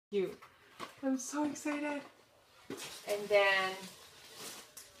Cute. I'm so excited. And then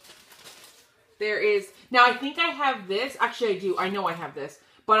there is, now I think I have this. Actually, I do. I know I have this.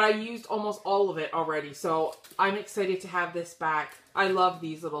 But I used almost all of it already. So I'm excited to have this back. I love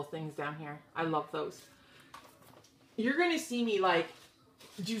these little things down here. I love those. You're going to see me like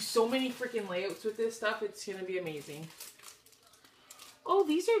do so many freaking layouts with this stuff. It's going to be amazing. Oh,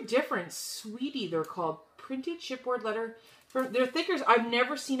 these are different. Sweetie, they're called. Printed chipboard letter. They're thickers. I've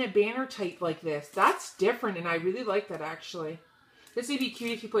never seen a banner type like this. That's different, and I really like that, actually. This would be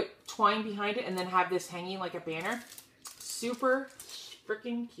cute if you put twine behind it and then have this hanging like a banner. Super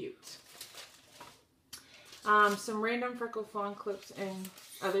freaking cute. Some random freckle fawn clips and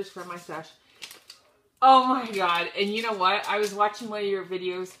others from my stash. Oh my god. And you know what? I was watching one of your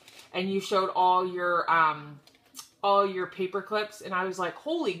videos and you showed all your paper clips, and I was like,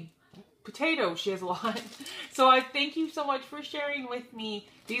 holy potato, she has a lot. So I thank you so much for sharing with me.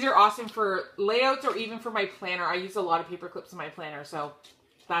 These are awesome for layouts or even for my planner. I use a lot of paper clips in my planner, so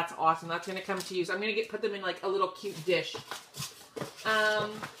that's awesome. That's going to come to use. I'm going to put them in like a little cute dish. Oh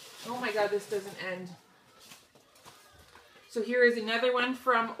my god, this doesn't end. So here is another one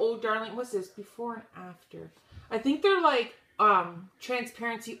from Oh Darling. What's this? Before and after. I think they're like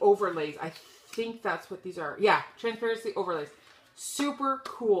transparency overlays. I think that's what these are. Yeah, transparency overlays. Super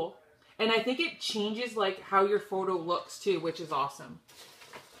cool. And I think it changes like how your photo looks too, which is awesome.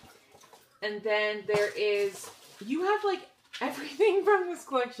 And then there is, you have like everything from this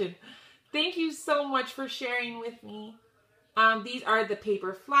collection. Thank you so much for sharing with me. These are the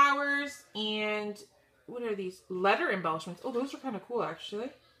paper flowers, and what are these? Letter embellishments. Oh, those are kind of cool,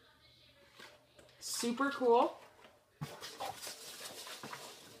 actually. Super cool.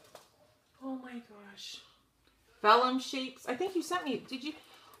 Oh my gosh. Vellum shapes. I think you sent me, did you?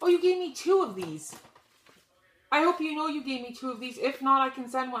 Oh, you gave me 2 of these. I hope you know you gave me 2 of these. If not, I can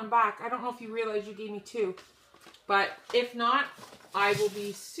send one back. I don't know if you realize you gave me 2. But if not, I will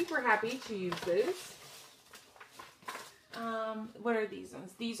be super happy to use this. What are these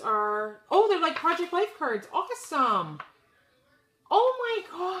ones? These are, oh, they're like Project Life cards. Awesome. Oh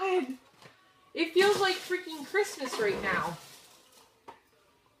my god. It feels like freaking Christmas right now.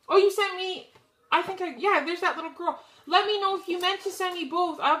 Oh, you sent me, I think yeah, there's that little girl. Let me know if you meant to send me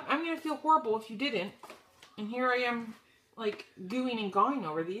both. I'm going to feel horrible if you didn't. And here I am, like, gooing and gawing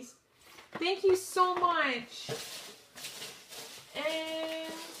over these. Thank you so much.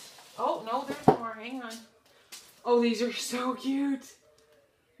 And, oh, no, there's more. Hang on. Oh, these are so cute.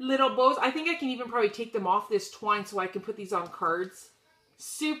 Little bows. I think I can even probably take them off this twine so I can put these on cards.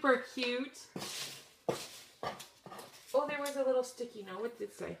 Super cute. Oh, there was a little sticky note. What did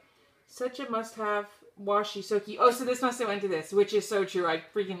it say? Such a must-have. Washi Soki. Oh, so this must have went to this, which is so true. I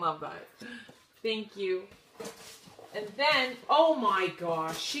freaking love that. Thank you. And then, oh my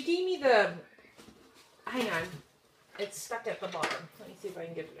gosh, she gave me the, hang on, it's stuck at the bottom. Let me see if I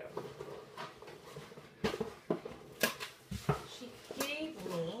can get it out. She gave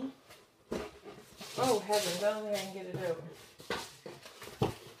me, oh heavens, I don't think I can get it out.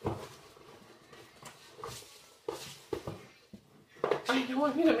 I know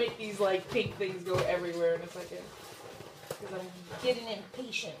I'm going to make these like pink things go everywhere in a second. Because I'm getting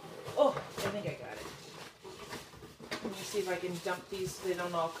impatient. Oh, I think I got it. Let me see if I can dump these so they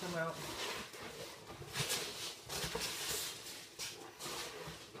don't all come out.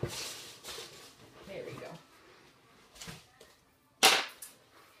 There we go.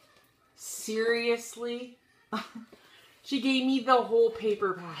 Seriously? She gave me the whole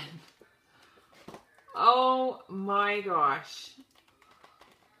paper pad. Oh my gosh.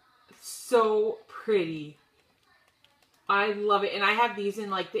 So pretty. I love it. And I have these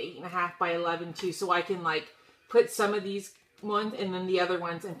in like the 8.5 by 11 too. So I can like put some of these ones and then the other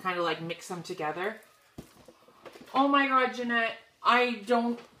ones and kind of like mix them together. Oh my god, Jeanette. I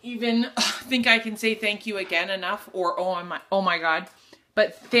don't even think I can say thank you again enough, or oh my god.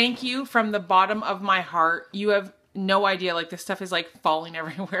 But thank you from the bottom of my heart. You have no idea. Like this stuff is like falling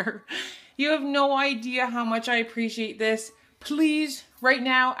everywhere. You have no idea how much I appreciate this. Please, right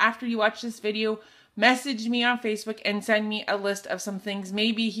now, after you watch this video, message me on Facebook and send me a list of some things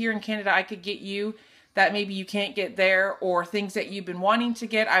maybe here in Canada I could get you that maybe you can't get there, or things that you've been wanting to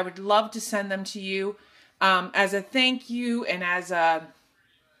get. I would love to send them to you as a thank you and as a,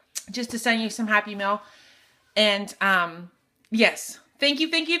 just to send you some happy mail. And yes, thank you,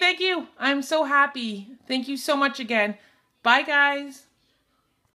 thank you, thank you. I'm so happy. Thank you so much again. Bye, guys.